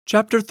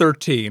Chapter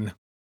 13.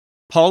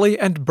 Polly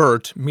and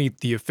Bert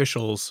Meet the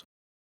Officials.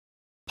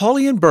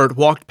 Polly and Bert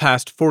walked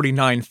past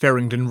 49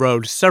 Farringdon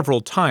Road several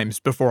times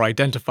before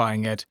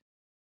identifying it.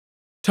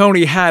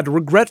 Tony had,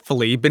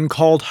 regretfully, been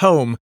called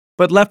home,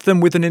 but left them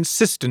with an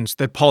insistence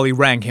that Polly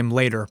rang him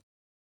later.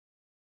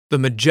 The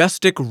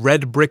majestic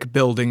red brick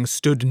building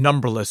stood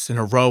numberless in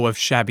a row of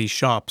shabby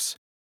shops.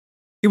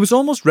 It was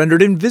almost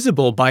rendered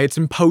invisible by its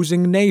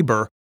imposing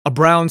neighbor, a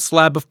brown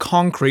slab of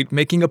concrete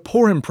making a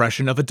poor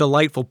impression of a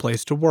delightful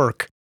place to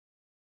work.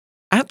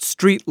 At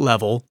street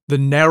level, the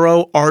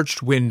narrow,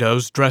 arched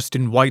windows dressed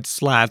in white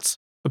slats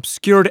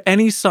obscured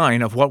any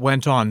sign of what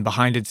went on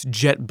behind its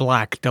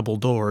jet-black double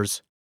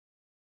doors.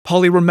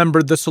 Polly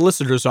remembered the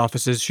solicitor's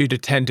offices she'd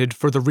attended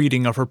for the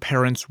reading of her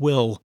parents'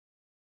 will.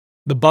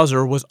 The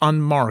buzzer was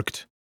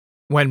unmarked.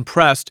 When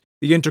pressed,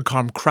 the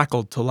intercom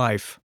crackled to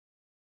life.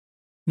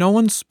 No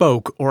one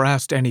spoke or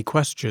asked any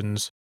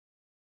questions.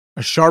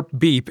 A sharp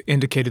beep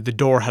indicated the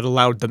door had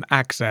allowed them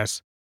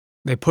access.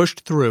 They pushed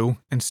through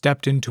and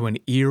stepped into an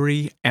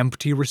eerie,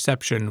 empty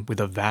reception with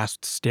a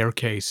vast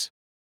staircase.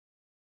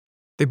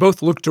 They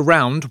both looked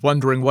around,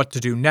 wondering what to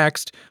do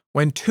next,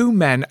 when two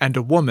men and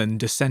a woman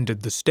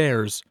descended the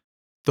stairs.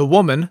 The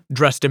woman,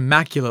 dressed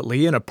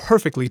immaculately in a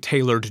perfectly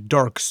tailored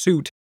dark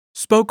suit,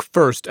 spoke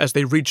first as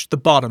they reached the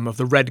bottom of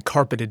the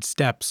red-carpeted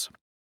steps.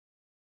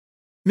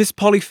 "Miss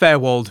Polly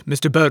Fairwold,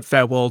 Mr. Bert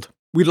Fairwold,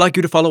 we'd like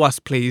you to follow us,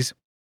 please."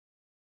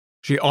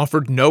 She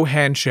offered no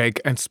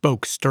handshake and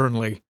spoke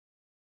sternly.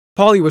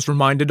 Polly was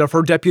reminded of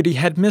her deputy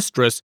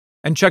headmistress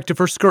and checked if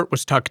her skirt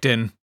was tucked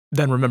in,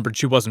 then remembered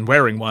she wasn't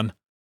wearing one.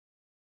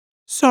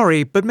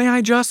 "Sorry, but may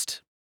I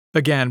just—"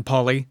 began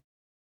Polly.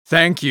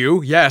 "Thank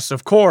you, yes,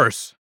 of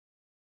course,"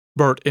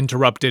 Bert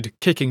interrupted,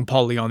 kicking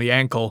Polly on the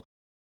ankle,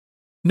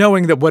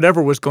 knowing that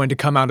whatever was going to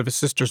come out of his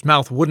sister's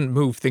mouth wouldn't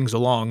move things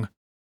along.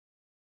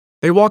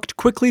 They walked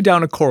quickly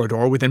down a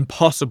corridor with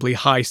impossibly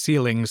high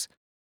ceilings.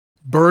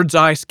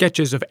 Bird's-eye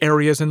sketches of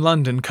areas in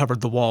London covered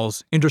the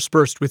walls,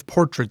 interspersed with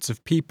portraits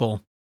of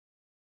people.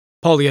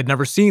 Polly had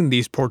never seen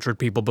these portrait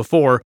people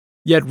before,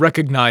 yet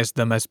recognized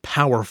them as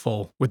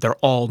powerful with their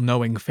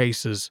all-knowing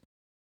faces.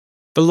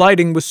 The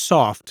lighting was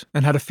soft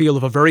and had a feel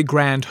of a very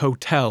grand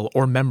hotel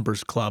or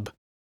members' club.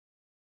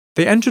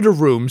 They entered a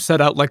room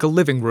set out like a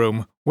living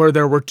room, where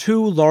there were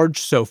two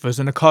large sofas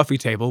and a coffee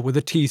table with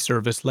a tea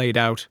service laid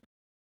out.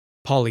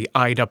 Polly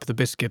eyed up the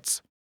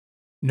biscuits.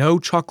 No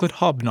chocolate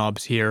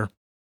hobnobs here.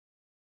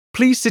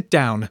 "Please sit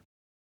down,"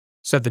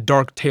 said the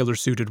dark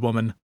tailor-suited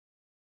woman.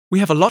 "We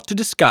have a lot to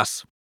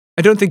discuss.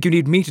 I don't think you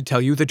need me to tell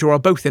you that you are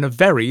both in a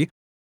very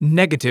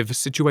negative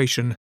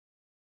situation."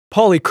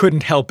 Polly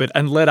couldn't help it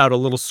and let out a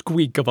little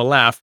squeak of a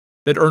laugh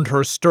that earned her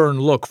a stern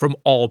look from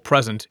all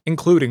present,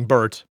 including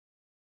Bert.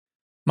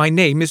 "My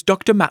name is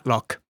Dr.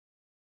 Matlock.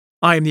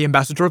 I am the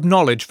ambassador of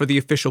knowledge for the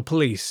official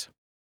police."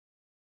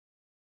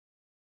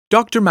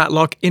 Dr.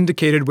 Matlock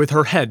indicated with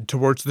her head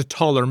towards the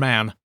taller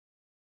man.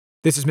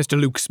 "This is Mr.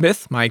 Luke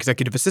Smith, my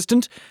executive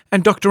assistant,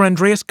 and Dr.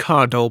 Andreas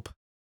Cardolp."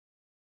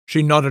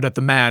 She nodded at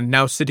the man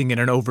now sitting in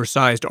an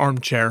oversized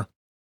armchair.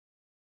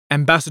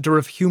 "Ambassador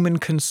of Human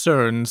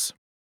Concerns."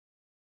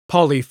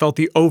 Polly felt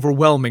the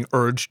overwhelming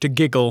urge to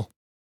giggle.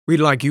 "We'd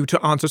like you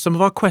to answer some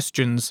of our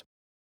questions."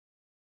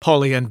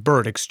 Polly and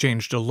Bert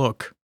exchanged a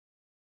look.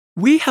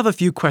 "We have a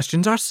few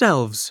questions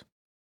ourselves,"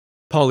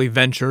 Polly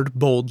ventured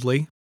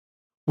boldly.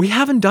 "We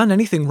haven't done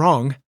anything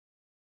wrong.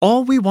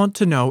 All we want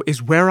to know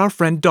is where our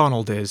friend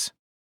Donald is."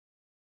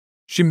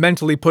 She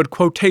mentally put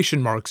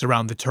quotation marks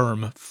around the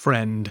term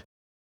friend.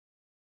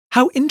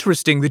 "How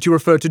interesting that you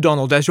refer to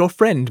Donald as your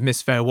friend,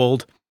 Miss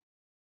Fairwold.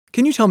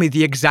 Can you tell me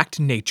the exact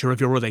nature of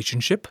your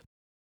relationship?"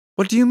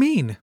 "What do you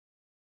mean?"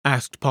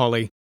 asked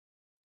Polly.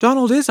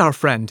 "Donald is our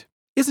friend,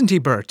 isn't he,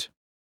 Bert?"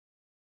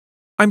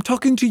 "I'm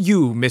talking to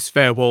you, Miss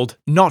Fairwold,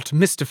 not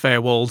Mr.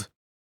 Fairwold.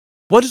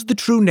 What is the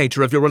true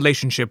nature of your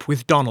relationship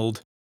with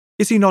Donald?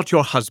 Is he not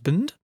your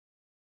husband?"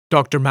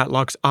 Dr.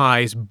 Matlock's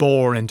eyes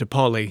bore into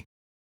Polly.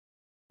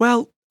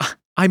 "Well,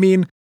 I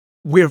mean,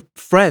 we're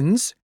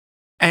friends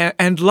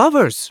and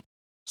lovers,"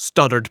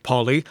 stuttered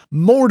Polly,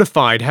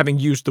 mortified having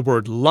used the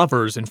word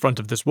lovers in front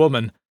of this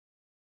woman.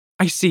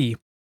 "I see.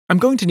 I'm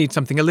going to need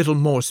something a little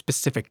more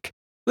specific.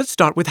 Let's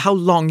start with how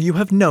long you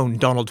have known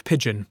Donald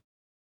Pigeon."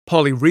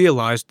 Polly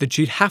realized that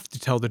she'd have to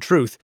tell the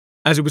truth,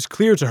 as it was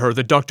clear to her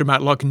that Dr.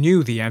 Matlock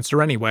knew the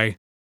answer anyway.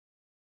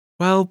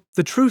 "Well,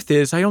 the truth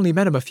is I only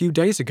met him a few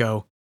days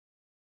ago."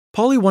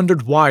 Polly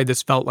wondered why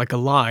this felt like a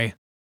lie.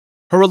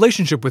 Her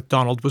relationship with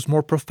Donald was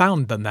more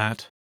profound than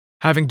that.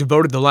 Having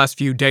devoted the last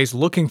few days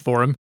looking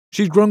for him,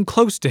 she'd grown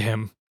close to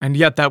him, and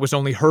yet that was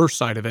only her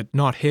side of it,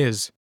 not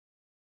his.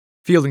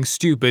 Feeling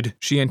stupid,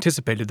 she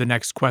anticipated the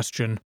next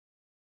question.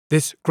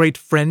 "This great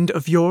friend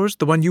of yours,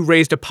 the one you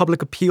raised a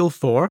public appeal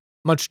for,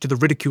 much to the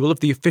ridicule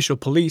of the official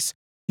police,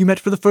 you met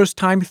for the first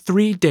time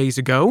 3 days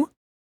ago?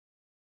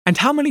 And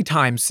how many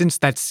times since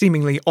that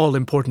seemingly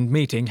all-important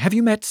meeting have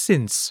you met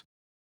since?"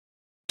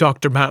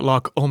 Dr.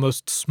 Matlock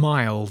almost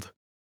smiled.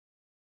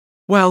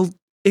 "Well,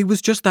 it was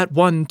just that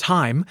one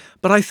time,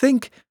 but I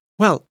think,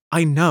 well,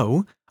 I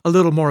know a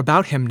little more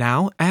about him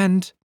now,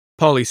 and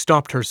Polly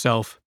stopped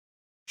herself.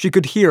 She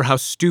could hear how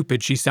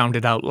stupid she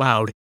sounded out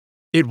loud.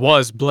 It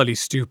was bloody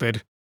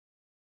stupid.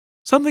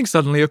 Something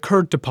suddenly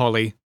occurred to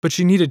Polly, but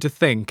she needed to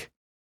think.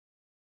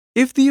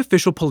 If the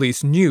official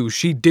police knew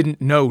she didn't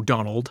know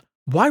Donald,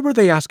 why were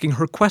they asking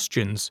her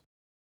questions?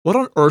 What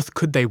on earth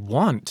could they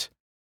want?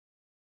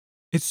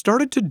 It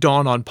started to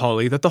dawn on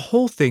Polly that the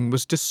whole thing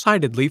was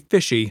decidedly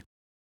fishy.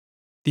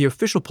 The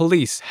official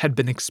police had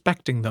been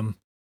expecting them.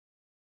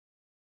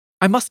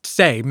 I must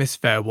say, Miss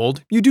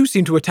Fairwold, you do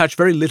seem to attach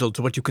very little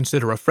to what you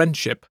consider a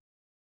friendship.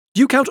 Do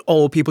you count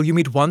all people you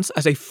meet once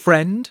as a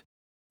friend?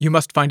 You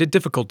must find it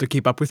difficult to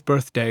keep up with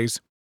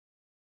birthdays.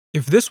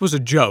 If this was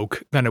a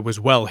joke, then it was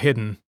well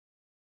hidden.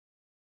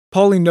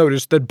 Polly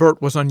noticed that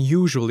Bert was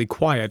unusually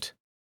quiet.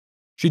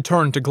 She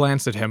turned to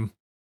glance at him.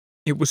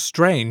 It was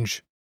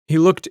strange. He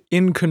looked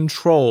in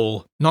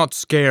control, not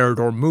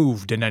scared or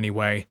moved in any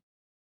way.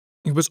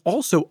 It was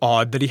also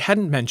odd that he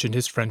hadn't mentioned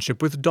his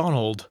friendship with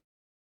Donald.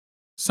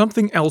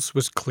 Something else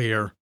was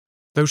clear.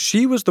 Though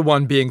she was the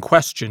one being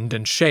questioned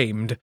and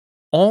shamed,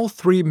 all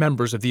three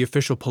members of the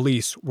official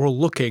police were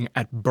looking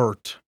at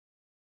Bert.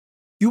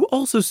 You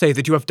also say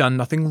that you have done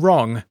nothing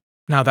wrong.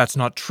 Now that's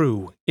not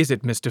true, is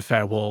it, Mr.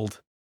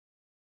 Fairwold?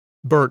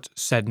 Bert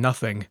said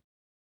nothing.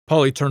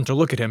 Polly turned to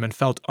look at him and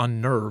felt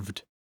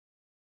unnerved.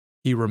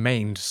 He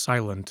remained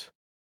silent.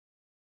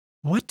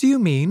 What do you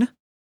mean?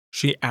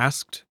 She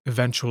asked,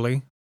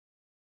 eventually.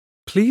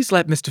 Please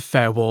let Mr.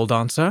 Fairwold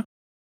answer.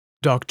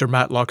 Dr.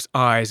 Matlock's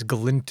eyes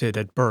glinted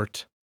at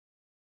Bert.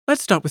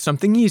 Let's start with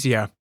something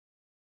easier.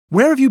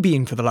 Where have you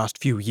been for the last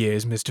few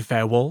years, Mr.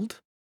 Fairwold?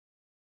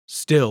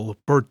 Still,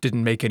 Bert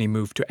didn't make any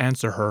move to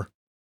answer her.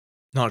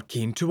 Not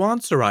keen to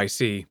answer, I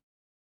see.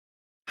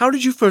 How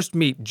did you first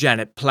meet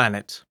Janet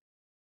Planet?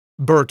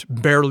 Bert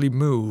barely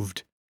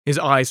moved. His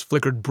eyes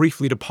flickered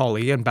briefly to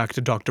Polly and back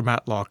to Dr.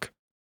 Matlock.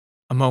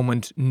 A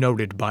moment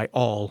noted by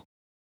all.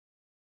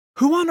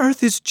 Who on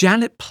earth is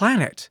Janet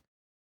Planet?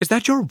 Is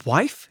that your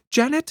wife,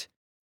 Janet?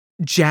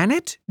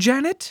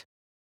 Janet?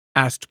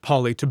 Asked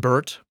Polly to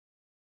Bert.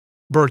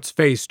 Bert's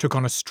face took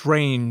on a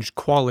strange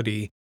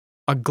quality,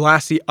 a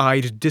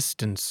glassy-eyed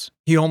distance.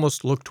 He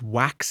almost looked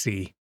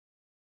waxy.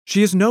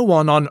 She is no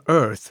one on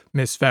earth,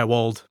 Miss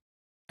Fairwold,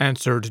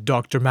 answered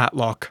Dr.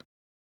 Matlock.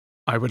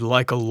 I would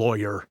like a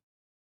lawyer,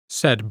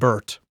 said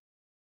Bert.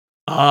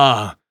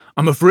 Ah,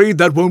 I'm afraid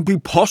that won't be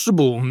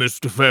possible,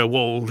 Mr.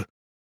 Fairwold.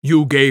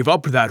 You gave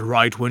up that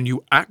right when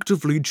you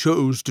actively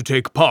chose to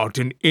take part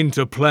in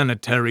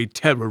interplanetary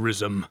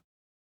terrorism.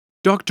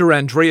 Dr.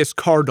 Andreas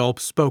Cardolp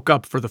spoke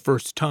up for the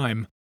first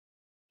time.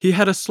 He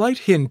had a slight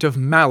hint of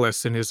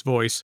malice in his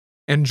voice,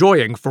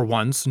 enjoying, for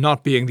once,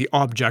 not being the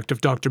object of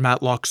Dr.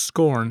 Matlock's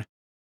scorn.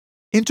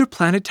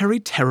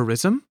 Interplanetary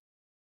terrorism?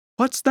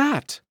 What's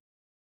that?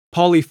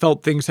 Polly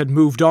felt things had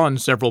moved on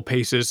several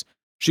paces.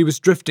 She was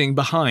drifting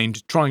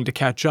behind, trying to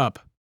catch up.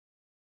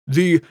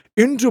 The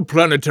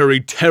Interplanetary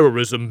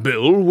Terrorism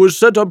Bill was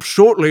set up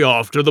shortly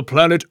after the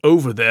planet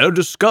over there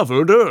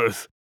discovered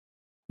Earth.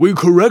 We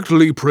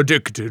correctly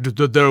predicted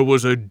that there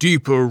was a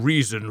deeper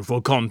reason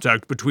for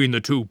contact between the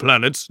two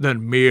planets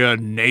than mere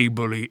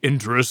neighborly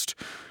interest.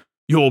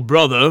 Your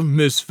brother,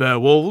 Miss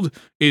Fairwold,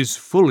 is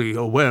fully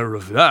aware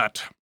of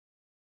that.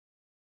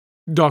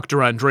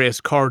 Dr.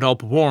 Andreas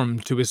Cardolp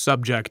warmed to his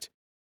subject.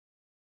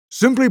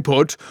 Simply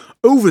put,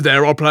 over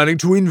there are planning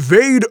to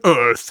invade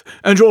Earth,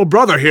 and your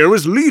brother here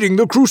is leading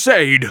the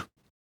crusade.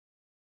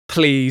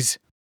 Please,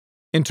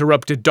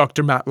 interrupted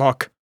Dr.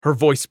 Matlock. Her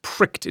voice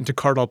pricked into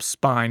Cardolp's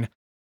spine.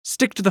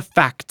 Stick to the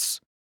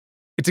facts.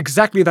 It's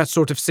exactly that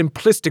sort of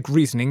simplistic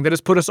reasoning that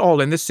has put us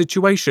all in this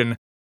situation.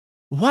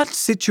 What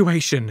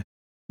situation?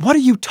 What are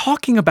you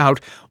talking about?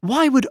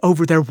 Why would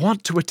over there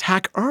want to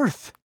attack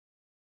Earth?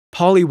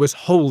 Polly was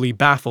wholly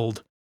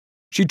baffled.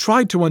 She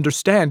tried to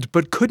understand,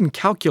 but couldn't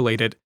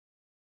calculate it.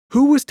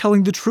 Who was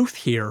telling the truth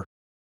here?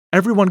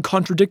 Everyone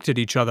contradicted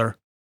each other.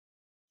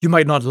 You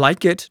might not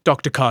like it,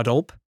 Dr.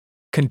 Cardolp,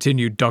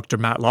 continued Dr.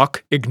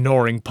 Matlock,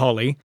 ignoring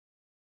Polly,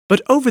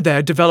 but over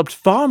there developed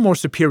far more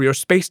superior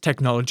space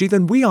technology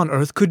than we on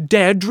Earth could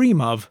dare dream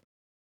of.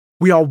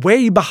 We are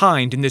way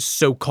behind in this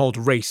so-called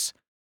race.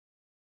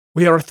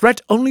 We are a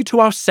threat only to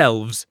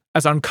ourselves,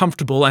 as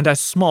uncomfortable and as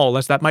small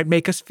as that might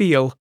make us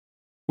feel.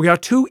 We are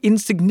too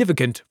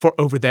insignificant for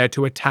over there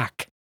to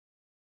attack.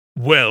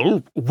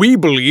 Well, we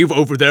believe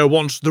over there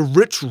wants the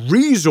rich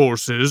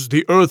resources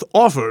the Earth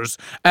offers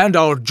and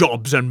our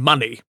jobs and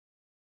money,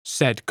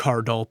 said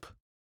Cardolp.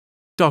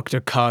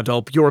 Dr.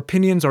 Cardolp, your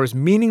opinions are as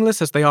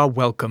meaningless as they are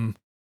welcome.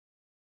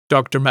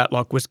 Dr.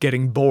 Matlock was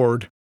getting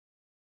bored.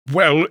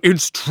 Well,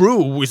 it's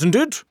true, isn't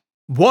it?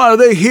 Why are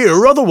they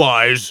here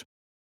otherwise?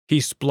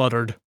 He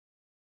spluttered.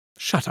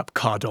 Shut up,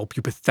 Cardolp,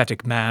 you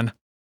pathetic man.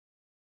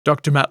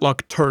 Dr.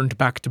 Matlock turned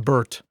back to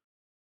Bert.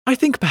 I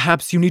think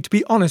perhaps you need to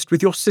be honest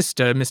with your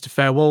sister, Mr.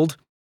 Fairwold.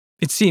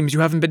 It seems you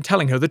haven't been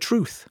telling her the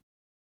truth.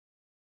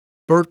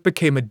 Bert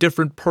became a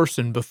different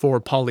person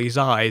before Polly's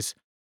eyes.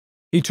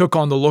 He took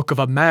on the look of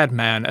a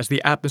madman as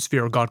the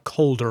atmosphere got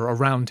colder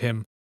around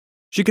him.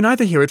 She can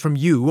either hear it from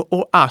you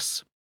or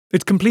us.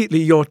 It's completely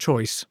your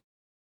choice.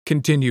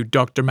 continued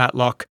Dr.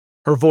 Matlock,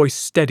 her voice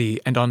steady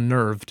and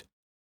unnerved.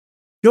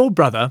 Your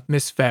brother,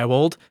 Miss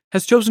Fairwold,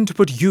 has chosen to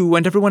put you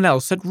and everyone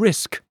else at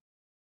risk.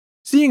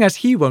 Seeing as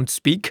he won't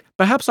speak,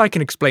 perhaps I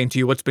can explain to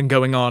you what's been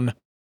going on.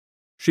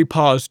 She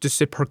paused to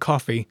sip her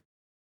coffee.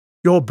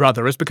 Your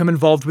brother has become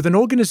involved with an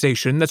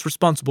organization that's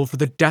responsible for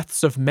the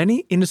deaths of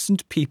many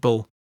innocent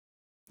people.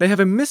 They have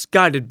a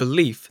misguided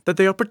belief that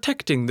they are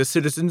protecting the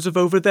citizens of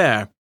over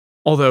there.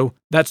 Although,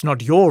 that's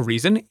not your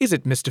reason, is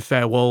it, Mr.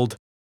 Fairwold?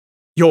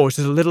 Yours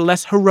is a little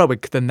less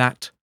heroic than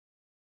that.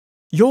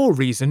 Your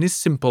reason is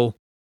simple.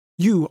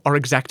 You are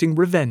exacting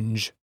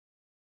revenge.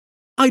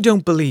 I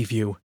don't believe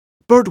you.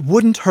 Bert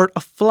wouldn't hurt a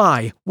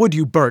fly, would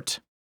you, Bert?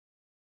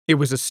 It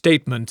was a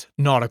statement,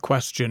 not a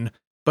question,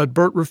 but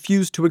Bert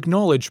refused to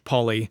acknowledge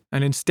Polly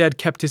and instead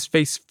kept his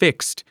face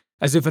fixed,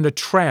 as if in a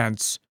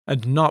trance,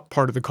 and not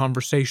part of the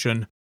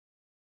conversation.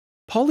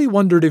 Polly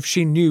wondered if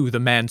she knew the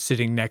man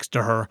sitting next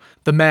to her,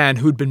 the man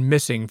who'd been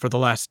missing for the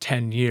last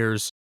 10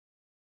 years.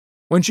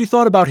 When she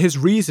thought about his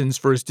reasons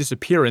for his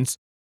disappearance,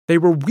 they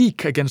were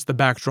weak against the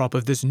backdrop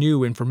of this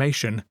new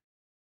information.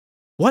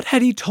 What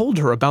had he told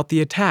her about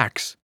the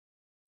attacks?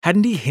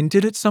 Hadn't he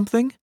hinted at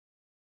something?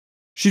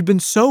 She'd been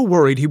so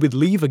worried he would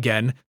leave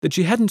again that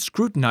she hadn't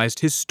scrutinized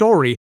his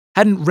story,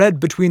 hadn't read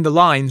between the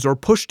lines or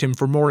pushed him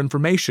for more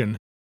information.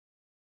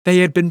 They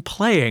had been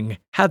playing,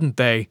 hadn't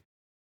they?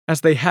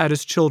 As they had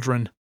as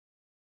children.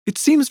 It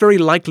seems very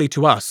likely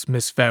to us,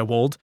 Miss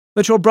Fairwold,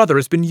 that your brother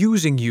has been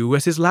using you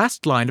as his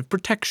last line of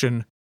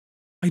protection.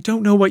 I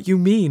don't know what you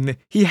mean.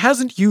 He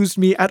hasn't used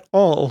me at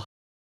all.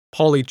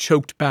 Polly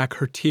choked back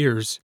her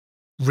tears.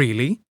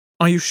 Really?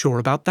 Are you sure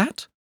about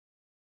that?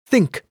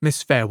 Think,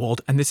 Miss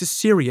Fairwold, and this is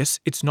serious,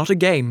 it's not a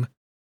game.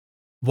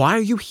 Why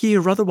are you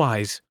here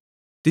otherwise?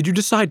 Did you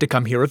decide to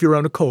come here of your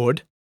own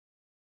accord?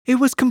 It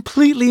was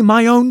completely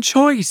my own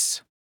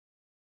choice,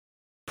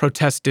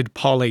 protested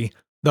Polly,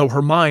 though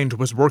her mind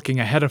was working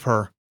ahead of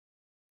her.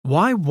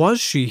 Why was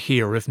she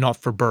here if not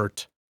for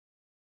Bert?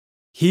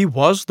 He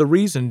was the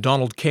reason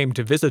Donald came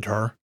to visit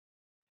her.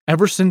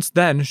 Ever since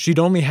then, she'd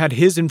only had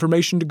his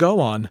information to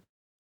go on.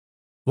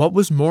 What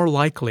was more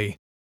likely?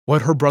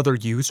 Would her brother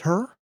use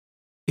her?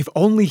 If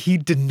only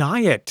he'd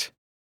deny it.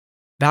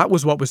 That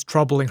was what was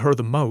troubling her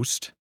the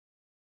most.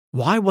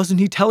 Why wasn't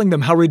he telling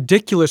them how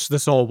ridiculous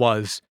this all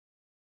was?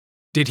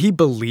 Did he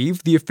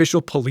believe the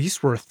official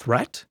police were a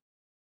threat?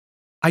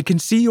 I can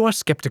see you are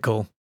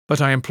skeptical,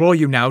 but I implore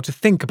you now to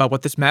think about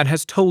what this man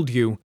has told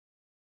you.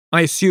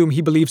 I assume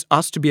he believes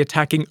us to be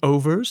attacking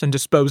overs and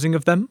disposing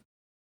of them?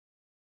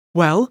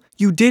 Well,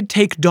 you did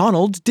take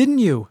Donald, didn't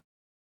you?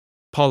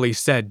 Polly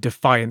said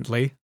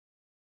defiantly.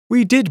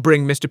 We did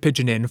bring Mr.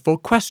 Pigeon in for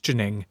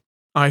questioning.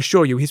 I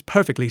assure you he's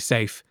perfectly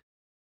safe.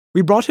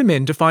 We brought him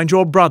in to find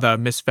your brother,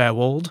 Miss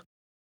Fairwold.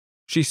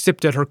 She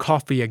sipped at her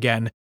coffee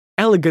again,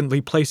 elegantly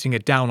placing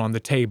it down on the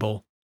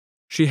table.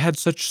 She had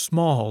such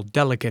small,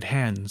 delicate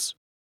hands.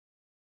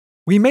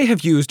 We may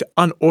have used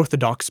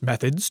unorthodox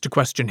methods to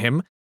question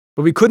him,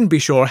 but we couldn't be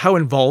sure how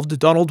involved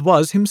Donald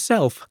was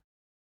himself.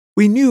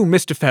 We knew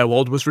Mr.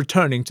 Fairwold was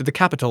returning to the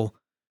capital.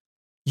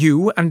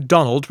 You and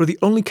Donald were the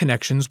only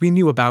connections we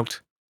knew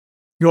about.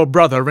 Your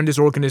brother and his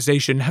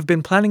organization have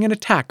been planning an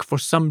attack for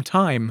some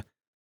time.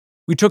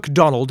 We took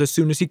Donald as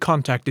soon as he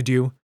contacted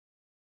you.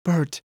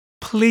 Bert,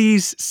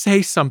 please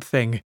say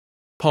something,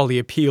 Polly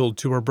appealed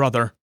to her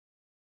brother.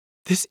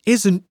 This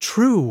isn't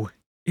true,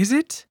 is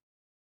it?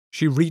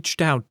 She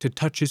reached out to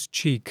touch his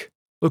cheek,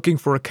 looking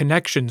for a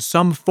connection,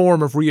 some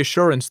form of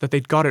reassurance that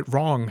they'd got it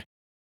wrong.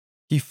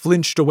 He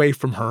flinched away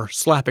from her,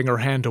 slapping her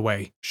hand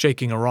away,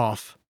 shaking her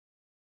off.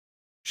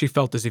 She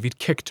felt as if he'd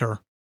kicked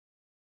her.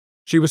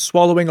 She was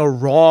swallowing a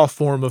raw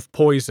form of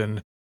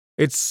poison.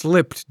 It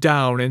slipped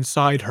down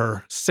inside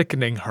her,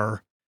 sickening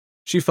her.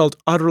 She felt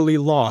utterly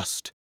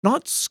lost,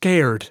 not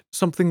scared,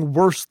 something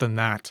worse than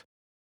that.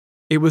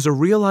 It was a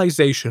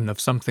realization of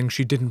something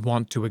she didn't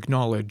want to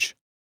acknowledge.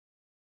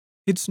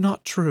 It's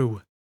not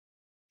true,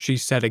 she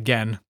said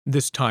again,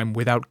 this time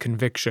without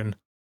conviction.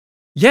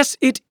 Yes,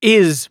 it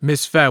is,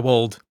 Miss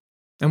Fairwold.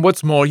 And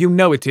what's more, you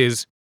know it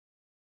is.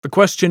 The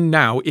question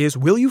now is,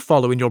 will you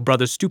follow in your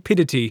brother's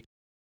stupidity?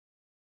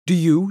 Do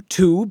you,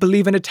 too,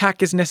 believe an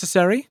attack is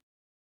necessary?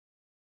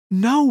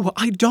 No,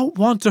 I don't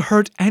want to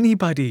hurt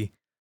anybody.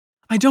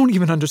 I don't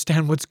even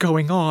understand what's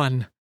going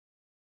on,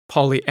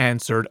 Polly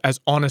answered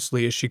as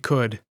honestly as she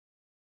could.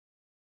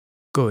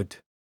 Good.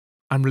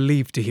 I'm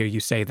relieved to hear you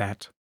say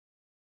that.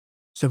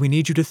 So we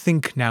need you to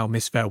think now,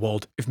 Miss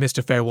Fairwold, if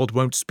Mr. Fairwold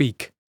won't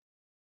speak.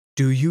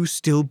 Do you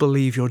still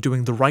believe you're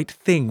doing the right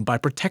thing by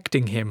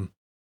protecting him?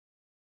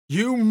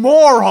 You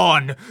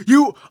moron!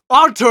 You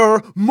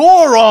utter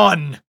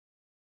moron!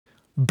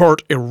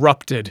 Bert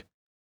erupted.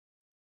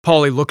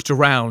 Polly looked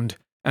around,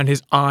 and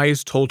his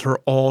eyes told her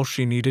all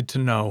she needed to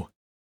know.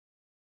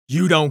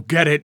 You don't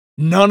get it.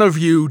 None of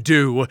you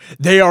do.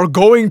 They are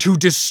going to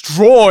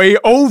destroy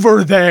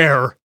over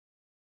there!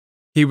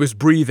 He was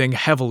breathing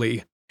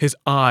heavily. His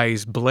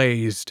eyes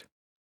blazed.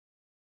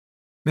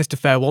 Mr.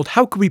 Fairwold,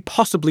 how could we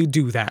possibly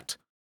do that?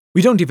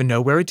 We don't even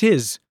know where it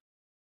is.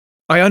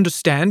 I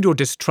understand your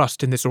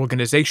distrust in this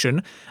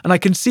organization, and I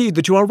concede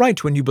that you are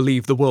right when you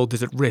believe the world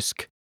is at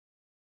risk.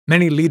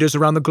 Many leaders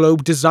around the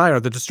globe desire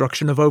the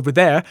destruction of over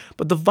there,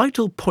 but the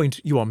vital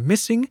point you are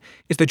missing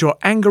is that your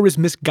anger is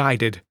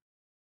misguided.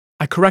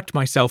 I correct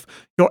myself.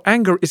 Your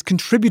anger is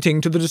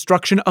contributing to the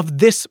destruction of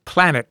this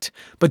planet,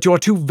 but you're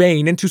too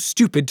vain and too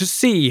stupid to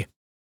see.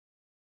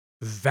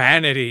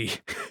 Vanity.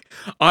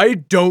 I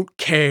don't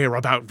care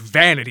about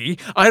vanity.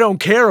 I don't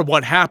care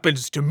what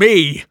happens to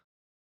me.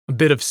 A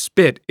bit of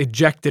spit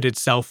ejected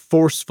itself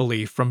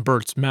forcefully from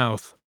Bert's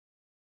mouth.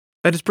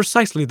 That is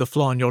precisely the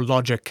flaw in your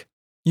logic.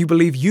 You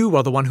believe you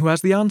are the one who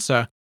has the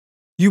answer.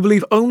 You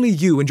believe only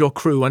you and your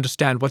crew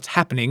understand what's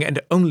happening and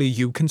only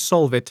you can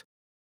solve it.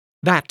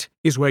 That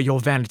is where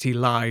your vanity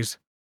lies.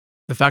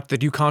 The fact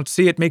that you can't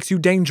see it makes you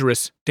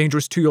dangerous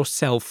to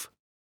yourself.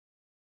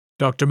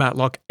 Dr.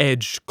 Matlock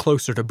edged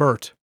closer to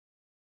Bert.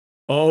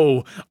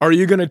 Oh, are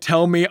you going to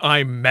tell me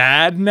I'm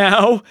mad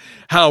now?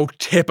 How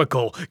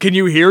typical. Can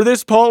you hear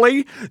this,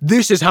 Polly?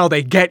 This is how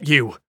they get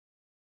you.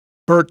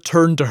 Bert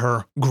turned to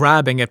her,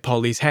 grabbing at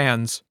Polly's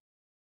hands.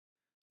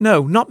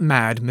 No, not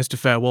mad, Mr.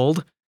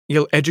 Fairwold.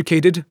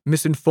 Ill-educated,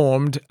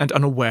 misinformed, and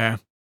unaware.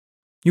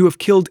 You have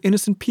killed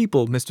innocent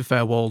people, Mr.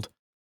 Fairwold.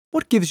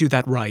 What gives you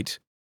that right?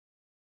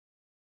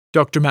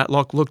 Dr.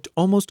 Matlock looked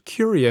almost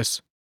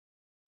curious.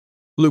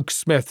 Luke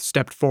Smith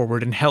stepped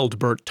forward and held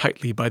Bert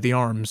tightly by the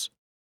arms.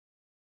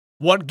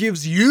 What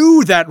gives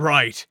you that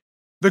right?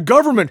 The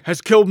government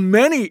has killed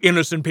many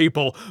innocent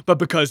people, but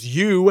because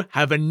you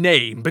have a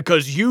name,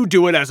 because you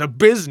do it as a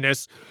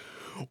business,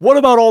 what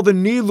about all the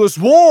needless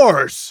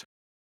wars?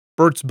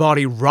 Bert's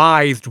body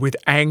writhed with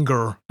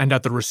anger and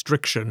at the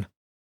restriction.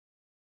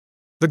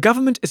 The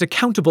government is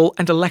accountable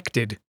and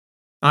elected.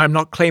 I am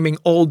not claiming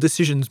all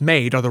decisions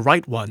made are the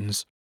right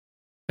ones.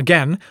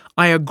 Again,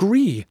 I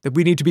agree that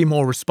we need to be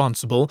more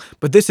responsible,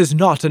 but this is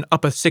not an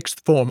upper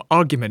sixth form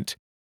argument.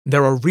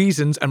 There are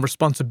reasons and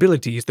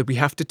responsibilities that we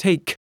have to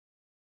take.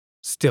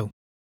 Still,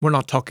 we're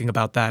not talking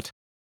about that.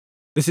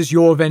 This is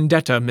your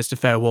vendetta, Mr.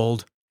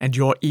 Fairwold, and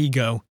your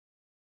ego.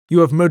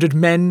 You have murdered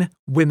men,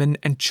 women,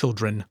 and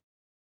children.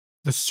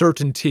 The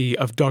certainty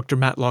of Dr.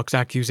 Matlock's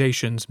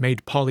accusations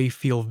made Polly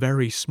feel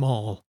very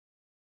small.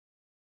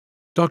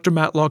 Dr.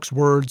 Matlock's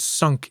words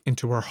sunk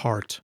into her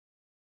heart.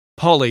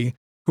 Polly,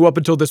 who up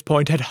until this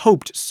point had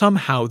hoped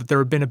somehow that there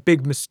had been a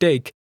big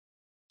mistake,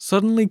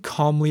 suddenly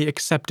calmly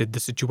accepted the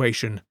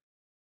situation.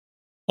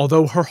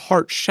 Although her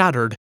heart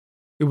shattered,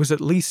 it was at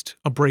least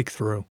a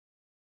breakthrough.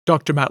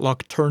 Dr.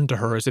 Matlock turned to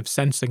her as if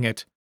sensing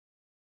it.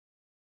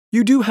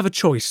 You do have a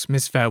choice,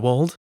 Miss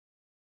Fairwold.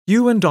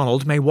 You and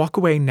Donald may walk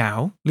away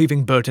now,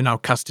 leaving Bert in our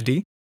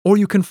custody, or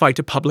you can fight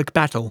a public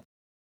battle.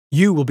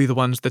 You will be the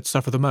ones that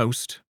suffer the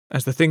most,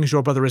 as the things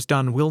your brother has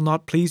done will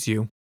not please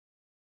you.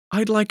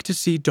 I'd like to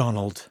see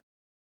Donald,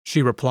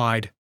 she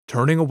replied,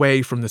 turning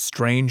away from the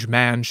strange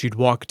man she'd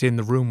walked in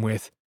the room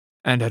with,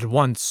 and had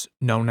once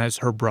known as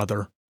her brother.